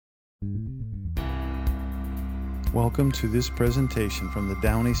Welcome to this presentation from the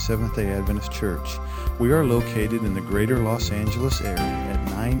Downey Seventh-day Adventist Church. We are located in the greater Los Angeles area at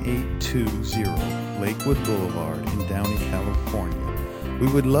 9820 Lakewood Boulevard in Downey, California. We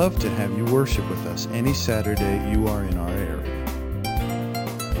would love to have you worship with us any Saturday you are in our area.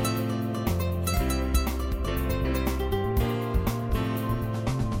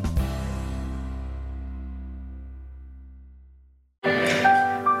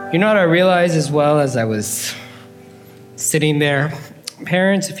 You know what I realized as well as I was sitting there?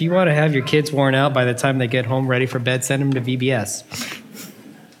 Parents, if you want to have your kids worn out by the time they get home ready for bed, send them to VBS.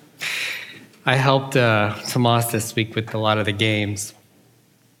 I helped Tomas this week with a lot of the games.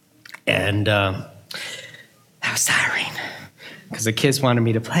 And that was tiring because the kids wanted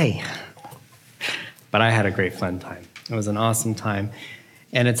me to play. But I had a great fun time. It was an awesome time.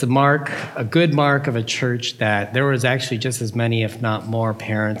 And it's a good mark of a church that there was actually just as many, if not more,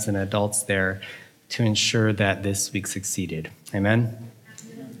 parents and adults there to ensure that this week succeeded. Amen?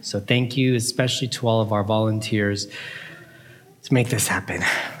 So thank you, especially to all of our volunteers to make this happen.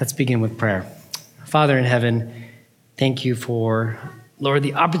 Let's begin with prayer. Father in heaven, thank you for, Lord,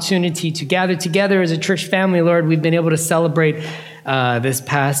 the opportunity to gather together as a church family. Lord, we've been able to celebrate this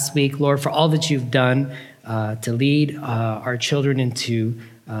past week, Lord, for all that you've done to lead our children into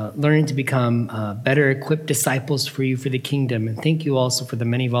learning to become better equipped disciples for you, for the kingdom. And thank you also for the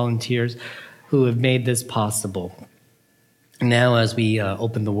many volunteers who have made this possible. Now, as we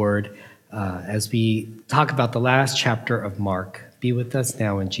open the word, as we talk about the last chapter of Mark, be with us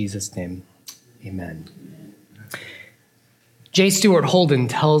now in Jesus' name. Amen. J. Stuart Holden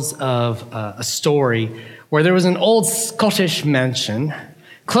tells of a story where there was an old Scottish mansion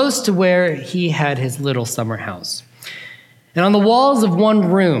close to where he had his little summer house. And on the walls of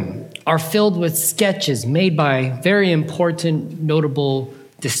one room are filled with sketches made by very important, notable,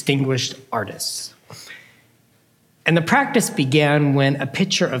 distinguished artists. And the practice began when a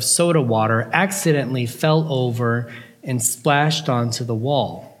pitcher of soda water accidentally fell over and splashed onto the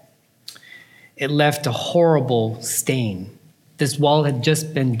wall. It left a horrible stain. This wall had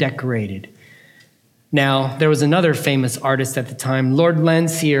just been decorated. Now, there was another famous artist at the time, Lord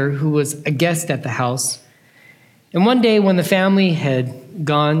Landseer, who was a guest at the house. And one day when the family had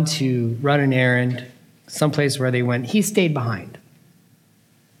gone to run an errand, someplace where they went, he stayed behind.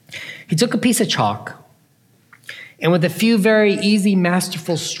 He took a piece of chalk, and with a few very easy,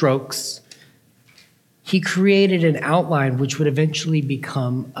 masterful strokes, he created an outline which would eventually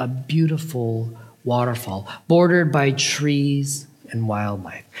become a beautiful waterfall, bordered by trees and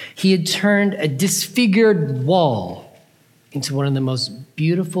wildlife. He had turned a disfigured wall into one of the most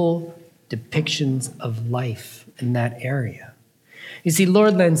beautiful depictions of life in that area. You see,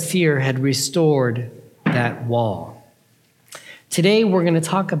 Lord Landseer had restored that wall. Today, we're going to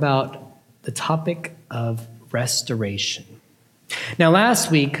talk about the topic of restoration. Now, last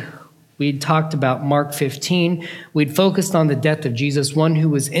week, we talked about Mark 15. We'd focused on the death of Jesus, one who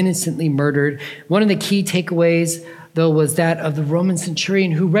was innocently murdered. One of the key takeaways, though, was that of the Roman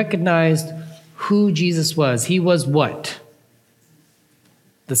centurion who recognized who Jesus was. He was what?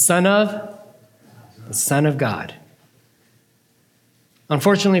 The Son of God.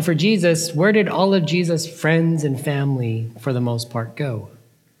 Unfortunately for Jesus, where did all of Jesus' friends and family, for the most part, go?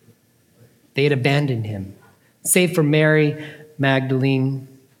 They had abandoned him, save for Mary Magdalene,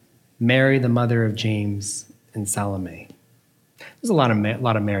 Mary, the mother of James, and Salome. There's a lot of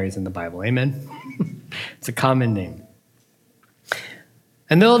Marys in the Bible, amen? It's a common name.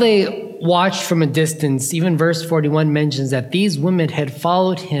 And though they watched from a distance, even verse 41 mentions that these women had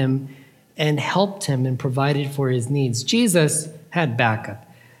followed him and helped him and provided for his needs. Jesus had backup.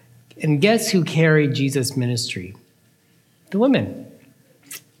 And guess who carried Jesus' ministry? The women.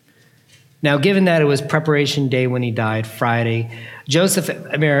 Now, given that it was preparation day when he died, Friday, Joseph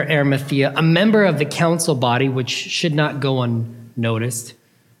of Arimathea, a member of the council body, which should not go unnoticed,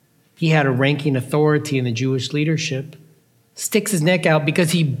 he had a ranking authority in the Jewish leadership, sticks his neck out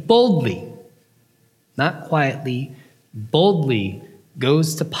because he boldly, not quietly, boldly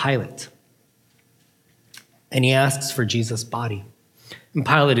goes to Pilate. And he asks for Jesus' body. And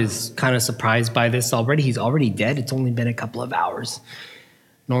Pilate is kind of surprised by this already. He's already dead. It's only been a couple of hours.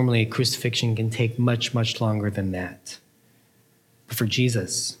 Normally, a crucifixion can take much, much longer than that. But for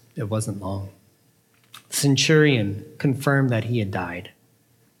Jesus, it wasn't long. The centurion confirmed that he had died.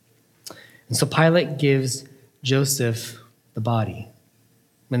 And so Pilate gives Joseph the body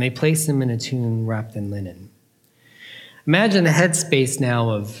when they place him in a tomb wrapped in linen. Imagine the headspace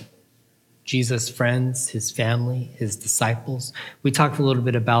now of Jesus' friends, his family, his disciples. We talked a little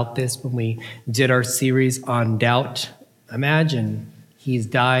bit about this when we did our series on doubt. Imagine He's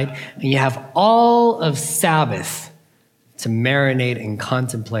died. And you have all of Sabbath to marinate and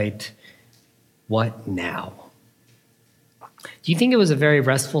contemplate. What now? Do you think it was a very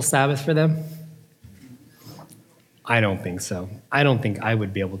restful Sabbath for them? I don't think so. I don't think I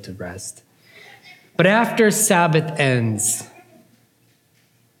would be able to rest. But after Sabbath ends,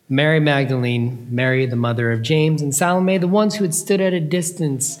 Mary Magdalene, Mary the mother of James, and Salome, the ones who had stood at a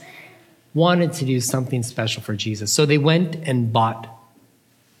distance, wanted to do something special for Jesus. So they went and bought,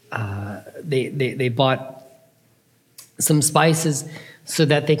 they bought some spices so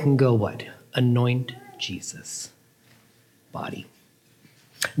that they can go what? Anoint Jesus' body.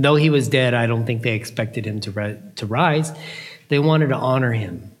 Though he was dead, I don't think they expected him to rise. They wanted to honor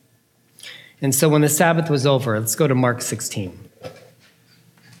him. And so when the Sabbath was over, let's go to Mark 16.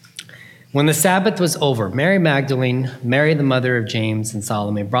 When the Sabbath was over, Mary Magdalene, Mary the mother of James, and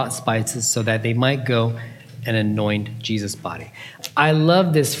Salome brought spices so that they might go and anoint Jesus' body. I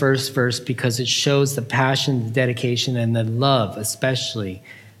love this first verse because it shows the passion, the dedication, and the love, especially,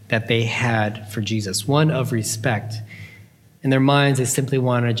 that they had for Jesus, one of respect. In their minds, they simply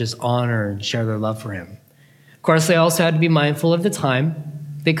want to just honor and share their love for him. Of course, they also had to be mindful of the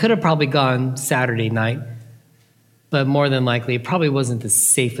time. They could have probably gone Saturday night, but more than likely, it probably wasn't the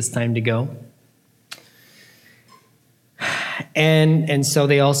safest time to go. And so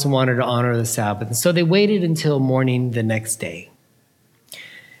they also wanted to honor the Sabbath. And so they waited until morning the next day.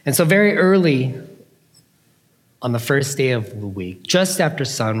 And so very early on the first day of the week, just after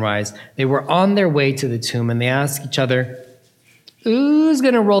sunrise, they were on their way to the tomb, and they asked each other, who's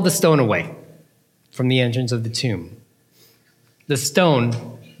going to roll the stone away from the entrance of the tomb? The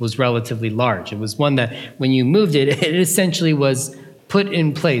stone was relatively large. It was one that when you moved it, it essentially was put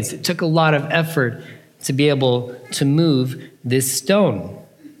in place. It took a lot of effort to be able to move this stone.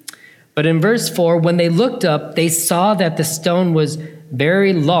 But in verse 4, when they looked up, they saw that the stone was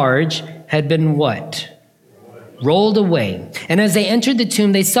very large, had been what? Rolled away. And as they entered the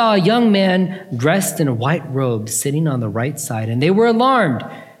tomb, they saw a young man dressed in a white robe sitting on the right side, and they were alarmed.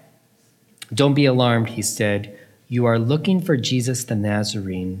 Don't be alarmed, he said. You are looking for Jesus the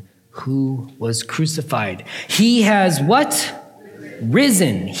Nazarene, who was crucified. He has what?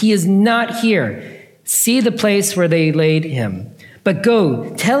 Risen. He is not here. See the place where they laid him. But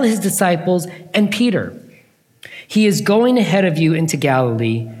go, tell his disciples and Peter. He is going ahead of you into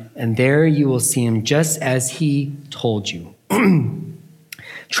Galilee, and there you will see him just as he told you.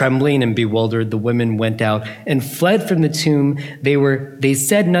 Trembling and bewildered, the women went out and fled from the tomb. They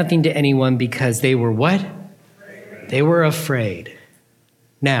said nothing to anyone because they were what? They were afraid.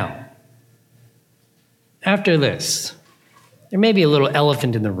 Now, after this, there may be a little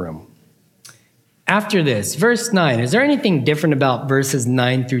elephant in the room. After this, verse 9, is there anything different about verses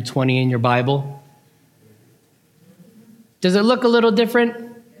 9 through 20 in your Bible? Does it look a little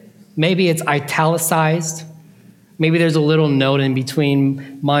different? Maybe it's italicized. Maybe there's a little note in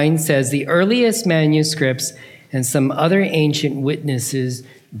between. Mine says the earliest manuscripts and some other ancient witnesses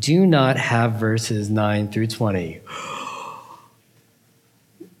do not have verses 9 through 20.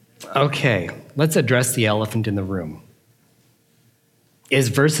 Okay, let's address the elephant in the room. Is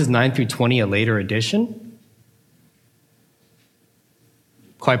verses 9 through 20 a later addition?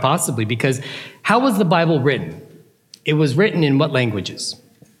 Quite possibly, because how was the Bible written? It was written in what languages?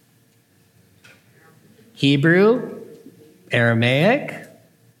 Hebrew, Aramaic,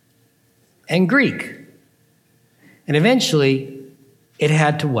 and Greek. And eventually, it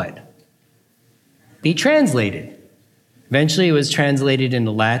had to what? Be translated. Eventually, it was translated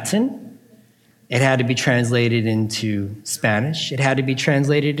into Latin. It had to be translated into Spanish. It had to be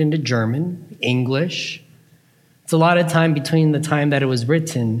translated into German, English. It's a lot of time between the time that it was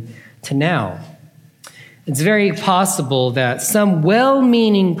written to now. It's very possible that some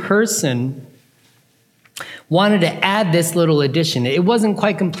well-meaning person wanted to add this little addition. It wasn't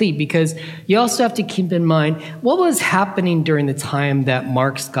quite complete because you also have to keep in mind what was happening during the time that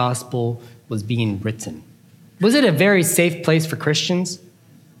Mark's gospel was being written. Was it a very safe place for Christians?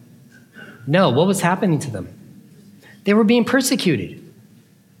 No. What was happening to them? They were being persecuted.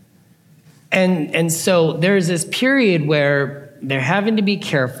 And so there's this period where they're having to be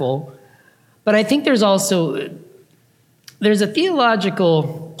careful. But I think there's a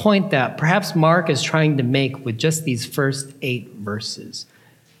theological point that perhaps Mark is trying to make with just these first 8 verses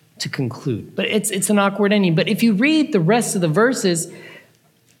to conclude. But it's an awkward ending. But if you read the rest of the verses,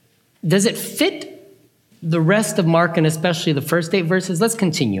 does it fit the rest of Mark and especially the first 8 verses? Let's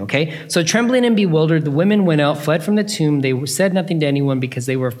continue, okay? So trembling and bewildered, the women went out, fled from the tomb. They said nothing to anyone because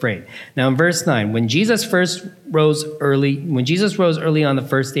they were afraid. Now in verse 9, when Jesus rose early on the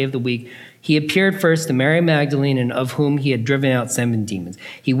first day of the week, He appeared first to Mary Magdalene, and of whom he had driven out 7 demons.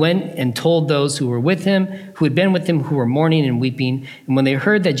 He went and told those who were with him, who had been with him, who were mourning and weeping. And when they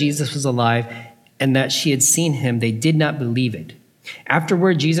heard that Jesus was alive and that she had seen him, they did not believe it.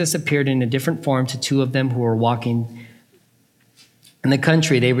 Afterward, Jesus appeared in a different form to 2 of them who were walking in the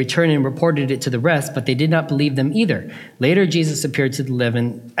country. They returned and reported it to the rest, but they did not believe them either. Later, Jesus appeared to the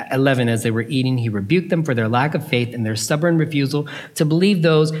 11 as they were eating. He rebuked them for their lack of faith and their stubborn refusal to believe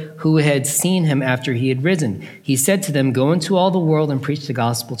those who had seen him after he had risen. He said to them, "Go into all the world and preach the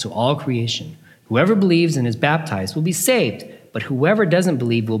gospel to all creation. Whoever believes and is baptized will be saved, but whoever doesn't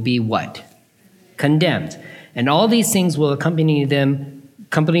believe will be" what? Condemned. "And all these things will accompany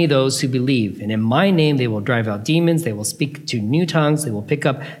those who believe. And in my name they will drive out demons, they will speak to new tongues, they will pick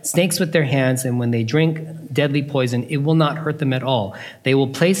up snakes with their hands, and when they drink deadly poison, it will not hurt them at all. They will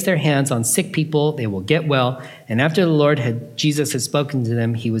place their hands on sick people, they will get well." And after the Lord Jesus had spoken to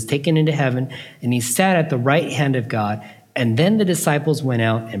them, he was taken into heaven, and he sat at the right hand of God. And then the disciples went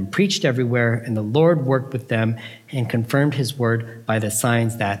out and preached everywhere, and the Lord worked with them and confirmed his word by the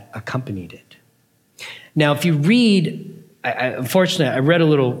signs that accompanied it. Now, if you read, unfortunately, I read a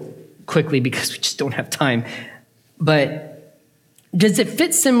little quickly because we just don't have time, but does it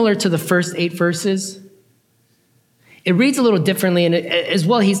fit similar to the first 8 verses? It reads a little differently, and as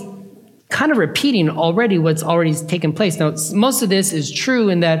well, he's kind of repeating already what's already taken place. Now, most of this is true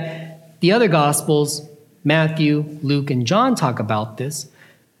in that the other Gospels, Matthew, Luke, and John talk about this,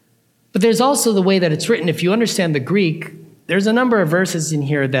 but there's also the way that it's written. If you understand the Greek, there's a number of verses in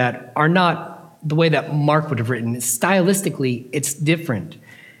here that are not the way that Mark would have written. Stylistically, it's different.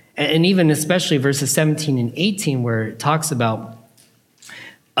 And even especially verses 17 and 18, where it talks about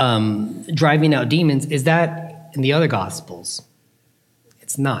driving out demons, is that in the other Gospels?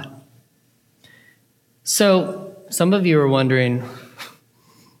 It's not. So some of you are wondering,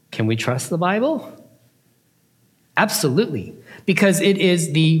 can we trust the Bible? Absolutely, because it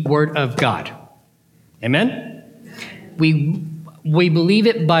is the Word of God. Amen? We believe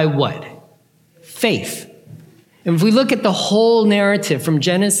it by what? Faith. And if we look at the whole narrative from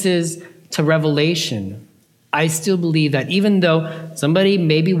Genesis to Revelation, I still believe that even though somebody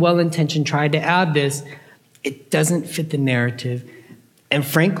maybe well-intentioned tried to add this, it doesn't fit the narrative. And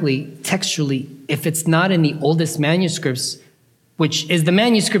frankly, textually, if it's not in the oldest manuscripts, which is the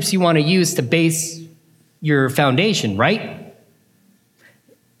manuscripts you want to use to base your foundation, right?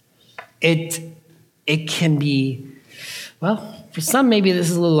 It can be, well, for some, maybe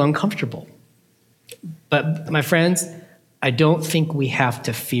this is a little uncomfortable. But my friends, I don't think we have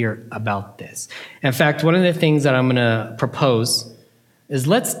to fear about this. In fact, one of the things that I'm going to propose is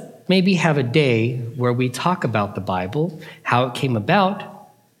let's maybe have a day where we talk about the Bible, how it came about,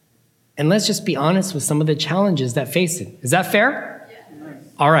 and let's just be honest with some of the challenges that face it. Is that fair? Yeah.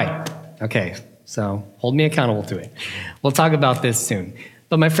 All right. Okay. So hold me accountable to it. We'll talk about this soon.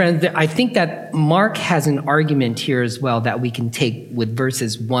 But my friends, I think that Mark has an argument here as well that we can take with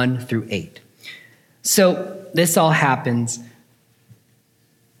verses 1 through 8. So this all happens,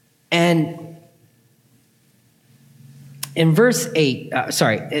 and in verse 8,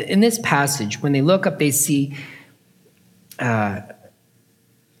 in this passage, when they look up, they see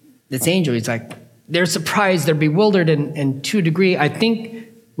this angel. He's like, they're surprised, they're bewildered, and to a degree, I think,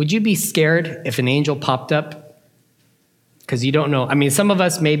 would you be scared if an angel popped up? Because you don't know. I mean, some of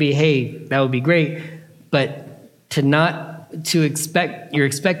us maybe, hey, that would be great, but you're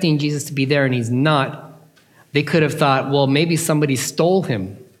expecting Jesus to be there and he's not. They could have thought, well, maybe somebody stole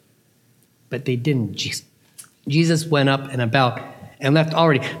him, but they didn't. Jesus went up and about and left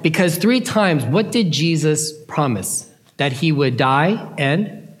already. Because 3 times, what did Jesus promise? That he would die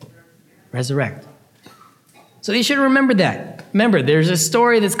and resurrect. So they should remember that. Remember, there's a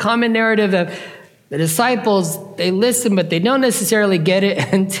story, this common narrative that the disciples, they listen, but they don't necessarily get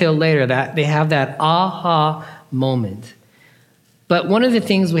it until later. That they have that aha moment. But one of the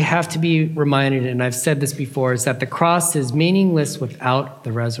things we have to be reminded, and I've said this before, is that the cross is meaningless without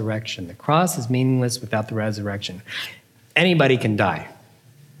the resurrection. The cross is meaningless without the resurrection. Anybody can die,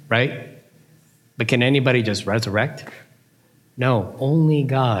 right? But can anybody just resurrect? No, only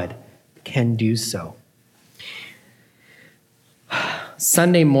God can do so.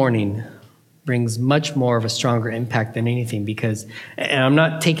 Sunday morning brings much more of a stronger impact than anything because, and I'm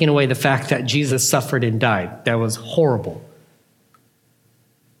not taking away the fact that Jesus suffered and died. That was horrible.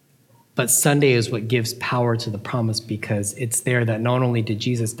 But Sunday is what gives power to the promise because it's there that not only did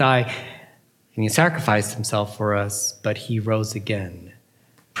Jesus die and he sacrificed himself for us, but he rose again,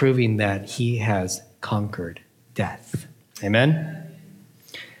 proving that he has conquered death. Amen?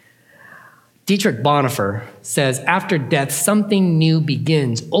 Dietrich Bonhoeffer says, after death, something new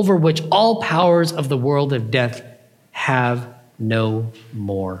begins, over which all powers of the world of death have no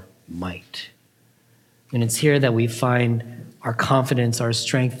more might. And it's here that we find our confidence, our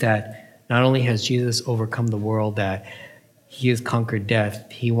strength that not only has Jesus overcome the world, that he has conquered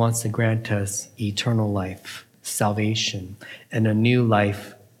death, he wants to grant us eternal life, salvation, and a new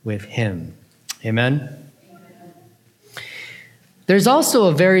life with him. Amen? There's also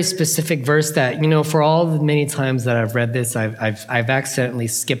a very specific verse that, for all the many times that I've read this, I've accidentally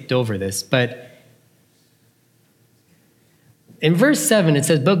skipped over this. But in verse 7, it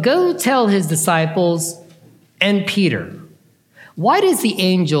says, "But go tell his disciples and Peter." Why does the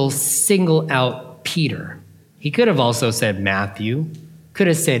angel single out Peter? He could have also said Matthew, could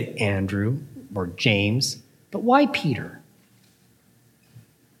have said Andrew or James, but why Peter?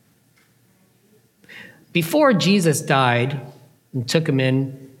 Before Jesus died and took him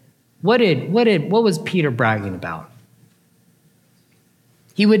in, what was Peter bragging about?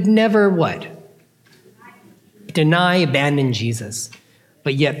 He would never what? Deny, abandon Jesus.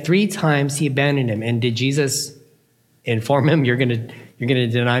 But yet 3 times he abandoned him. And did Jesus inform him, you're gonna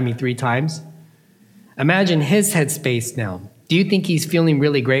deny me 3 times? Imagine his headspace now. Do you think he's feeling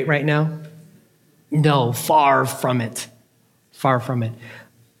really great right now? No, far from it. Far from it.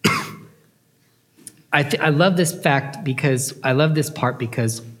 I love this fact because I love this part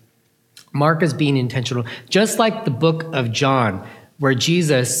because Mark is being intentional. Just like the book of John, where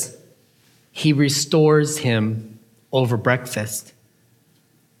Jesus, he restores him over breakfast.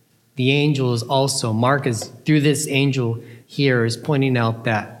 The angel is also, Mark is, through this angel here, is pointing out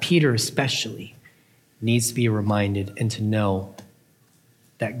that Peter especially needs to be reminded and to know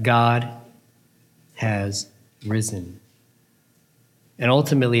that God has risen. And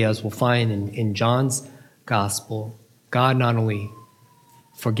ultimately, as we'll find in John's gospel, God not only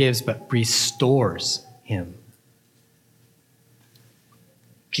forgives, but restores him.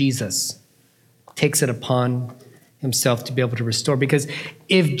 Jesus takes it upon himself to be able to restore. Because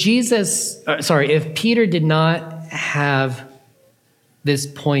if Peter did not have this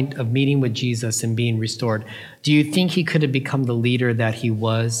point of meeting with Jesus and being restored, do you think he could have become the leader that he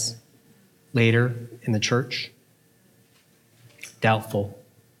was later in the church? Doubtful.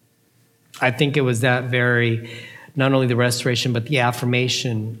 I think it was that very, not only the restoration, but the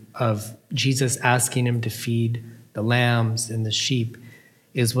affirmation of Jesus asking him to feed the lambs and the sheep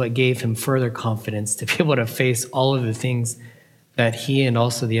is what gave him further confidence to be able to face all of the things that he and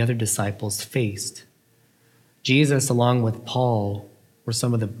also the other disciples faced. Jesus, along with Paul, were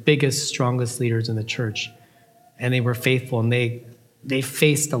some of the biggest, strongest leaders in the church, and they were faithful, and they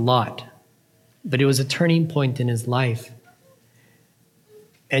faced a lot. But it was a turning point in his life.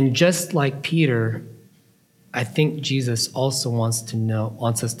 And just like Peter, I think Jesus also wants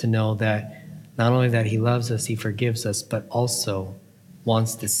us to know that not only that he loves us, he forgives us, but also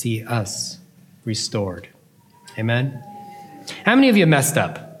wants to see us restored. Amen? How many of you messed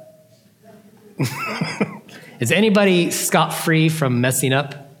up? Is anybody scot-free from messing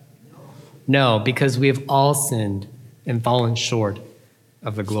up? No, because we have all sinned and fallen short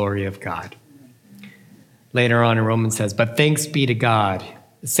of the glory of God. Later on in Romans says, but thanks be to God.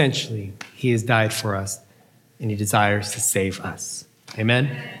 Essentially, he has died for us and he desires to save us.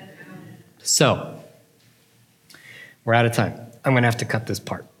 Amen? So, we're out of time. I'm going to have to cut this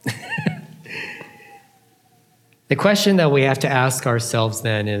part. The question that we have to ask ourselves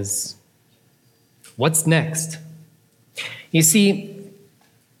then is, what's next? You see,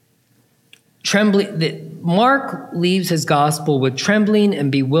 Mark leaves his gospel with trembling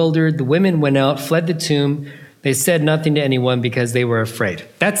and bewildered. The women went out, fled the tomb. They said nothing to anyone because they were afraid.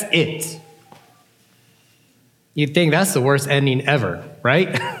 That's it. You'd think that's the worst ending ever,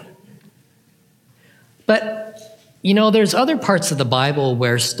 right? But, there's other parts of the Bible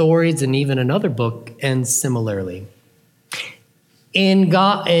where stories and even another book end similarly. In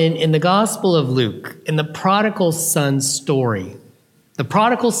the Gospel of Luke, in the prodigal son story, the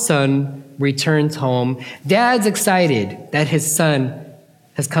prodigal son returns home. Dad's excited that his son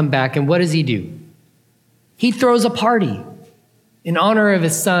has come back, and what does he do? He throws a party in honor of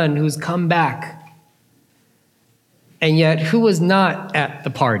his son who's come back. And yet, who was not at the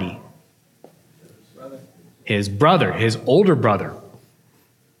party? His brother, his older brother.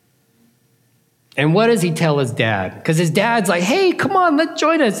 And what does he tell his dad? Because his dad's like, hey, come on, let's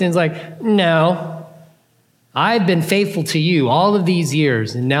join us. And he's like, no, I've been faithful to you all of these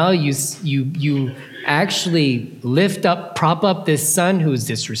years. And now you actually prop up this son who's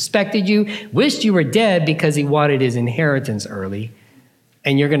disrespected you, wished you were dead because he wanted his inheritance early.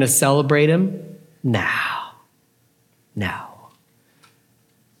 And you're going to celebrate him? No.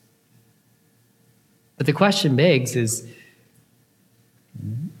 But the question begs is,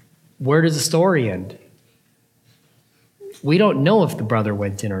 where does the story end? We don't know if the brother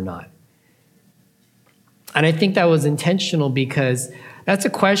went in or not. And I think that was intentional because that's a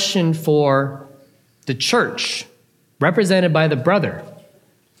question for the church, represented by the brother.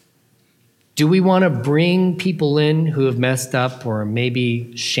 Do we want to bring people in who have messed up or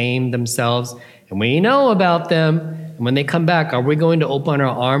maybe shamed themselves, and we know about them, and when they come back, are we going to open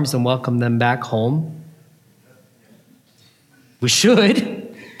our arms and welcome them back home? We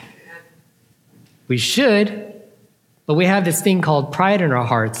should. We should. But we have this thing called pride in our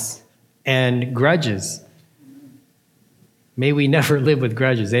hearts and grudges. May we never live with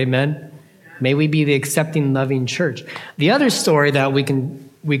grudges. Amen? May we be the accepting, loving church. The other story that we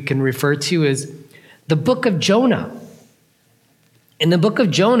can refer to is the book of Jonah. In the book of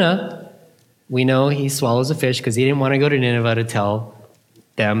Jonah, we know he swallows a fish because he didn't want to go to Nineveh to tell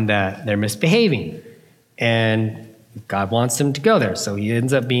them that they're misbehaving. And God wants him to go there. So he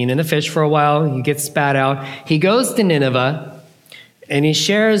ends up being in a fish for a while. He gets spat out. He goes to Nineveh and he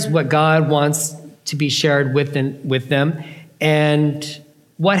shares what God wants to be shared with them. And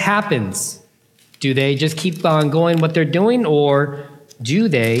what happens? Do they just keep on going what they're doing, or do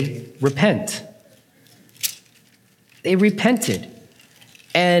they repent? They repented.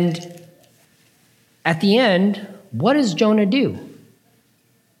 And at the end, what does Jonah do?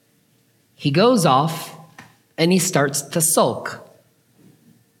 He goes off and he starts to sulk,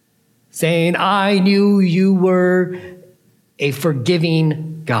 saying, I knew you were a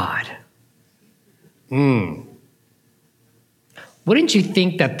forgiving God. Wouldn't you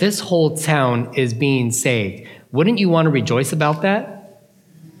think that this whole town is being saved? Wouldn't you want to rejoice about that?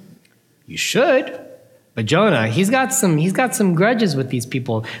 You should. But Jonah, he's got some grudges with these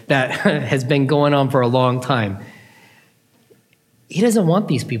people that has been going on for a long time. He doesn't want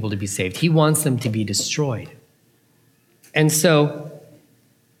these people to be saved. He wants them to be destroyed. And so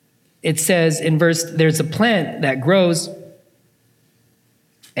it says in verse, there's a plant that grows,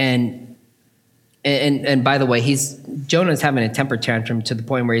 and by the way, Jonah's having a temper tantrum to the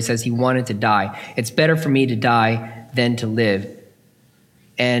point where he says he wanted to die. It's better for me to die than to live.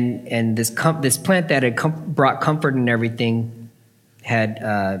 And this plant that had brought comfort and everything had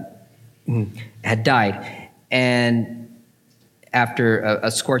died, and after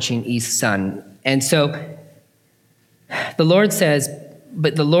a scorching east sun. And so the Lord says,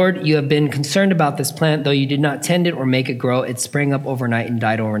 but the Lord, you have been concerned about this plant, though you did not tend it or make it grow. It sprang up overnight and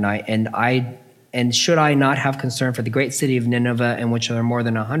died overnight. And should I not have concern for the great city of Nineveh, in which there are more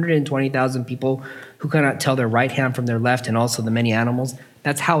than 120,000 people who cannot tell their right hand from their left, and also the many animals?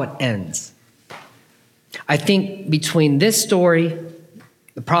 That's how it ends. I think between this story,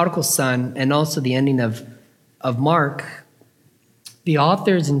 the prodigal son, and also the ending of Mark, the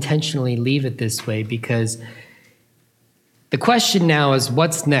authors intentionally leave it this way because the question now is,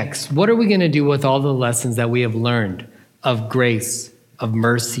 what's next? What are we going to do with all the lessons that we have learned of grace, of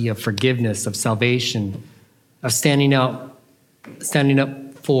mercy, of forgiveness, of salvation, of standing up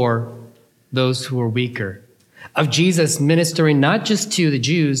for those who are weaker, of Jesus ministering not just to the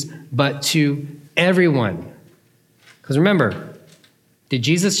Jews, but to everyone? Because remember, did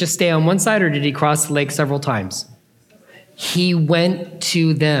Jesus just stay on one side, or did he cross the lake several times? He went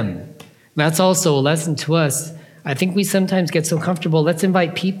to them. That's also a lesson to us. I think we sometimes get so comfortable. Let's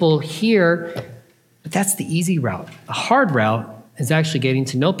invite people here, but that's the easy route. The hard route is actually getting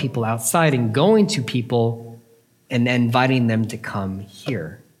to know people outside and going to people and inviting them to come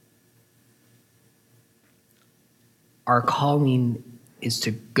here. Our calling is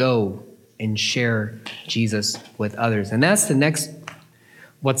to go and share Jesus with others. And that's the next,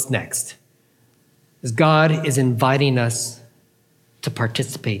 what's next? Is God is inviting us to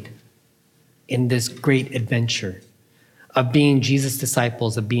participate in this great adventure of being Jesus'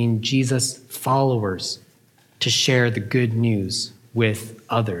 disciples, of being Jesus' followers, to share the good news with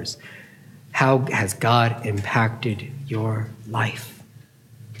others. How has God impacted your life?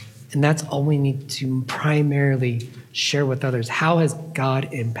 And that's all we need to primarily share with others. How has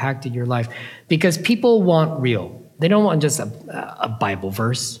God impacted your life? Because people want real. They don't want just a Bible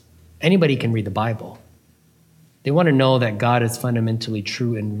verse. Anybody can read the Bible. They want to know that God is fundamentally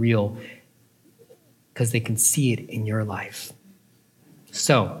true and real because they can see it in your life.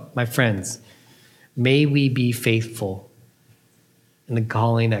 So, my friends, may we be faithful in the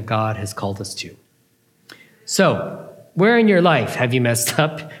calling that God has called us to. So, where in your life have you messed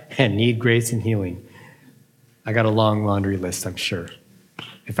up and need grace and healing? I got a long laundry list, I'm sure,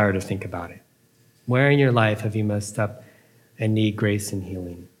 if I were to think about it. Where in your life have you messed up and need grace and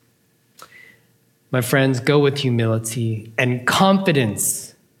healing? My friends, go with humility and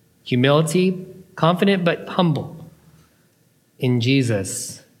confidence. Humility, confident but humble in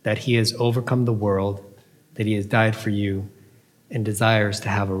Jesus, that he has overcome the world, that he has died for you, and desires to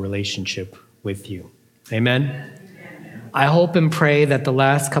have a relationship with you. Amen? I hope and pray that the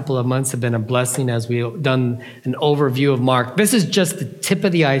last couple of months have been a blessing as we've done an overview of Mark. This is just the tip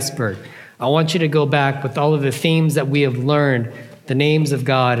of the iceberg. I want you to go back with all of the themes that we have learned, the names of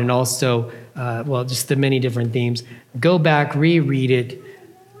God, and also, just the many different themes. Go back, reread it,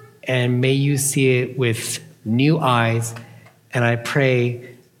 and may you see it with new eyes, and I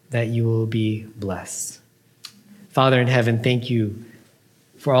pray that you will be blessed. Father in heaven, thank you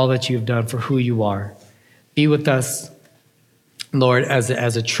for all that you've done, for who you are. Be with us, Lord, as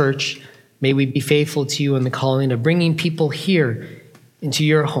a church. May we be faithful to you in the calling of bringing people here into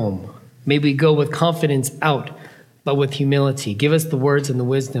your home. May we go with confidence out, but with humility. Give us the words and the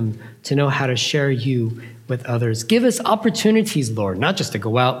wisdom to know how to share you with others. Give us opportunities, Lord, not just to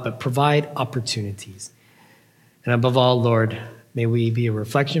go out, but provide opportunities. And above all, Lord, may we be a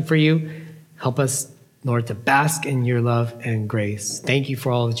reflection for you. Help us, Lord, to bask in your love and grace. Thank you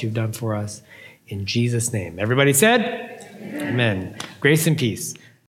for all that you've done for us. In Jesus' name. Everybody said? Amen. Grace and peace.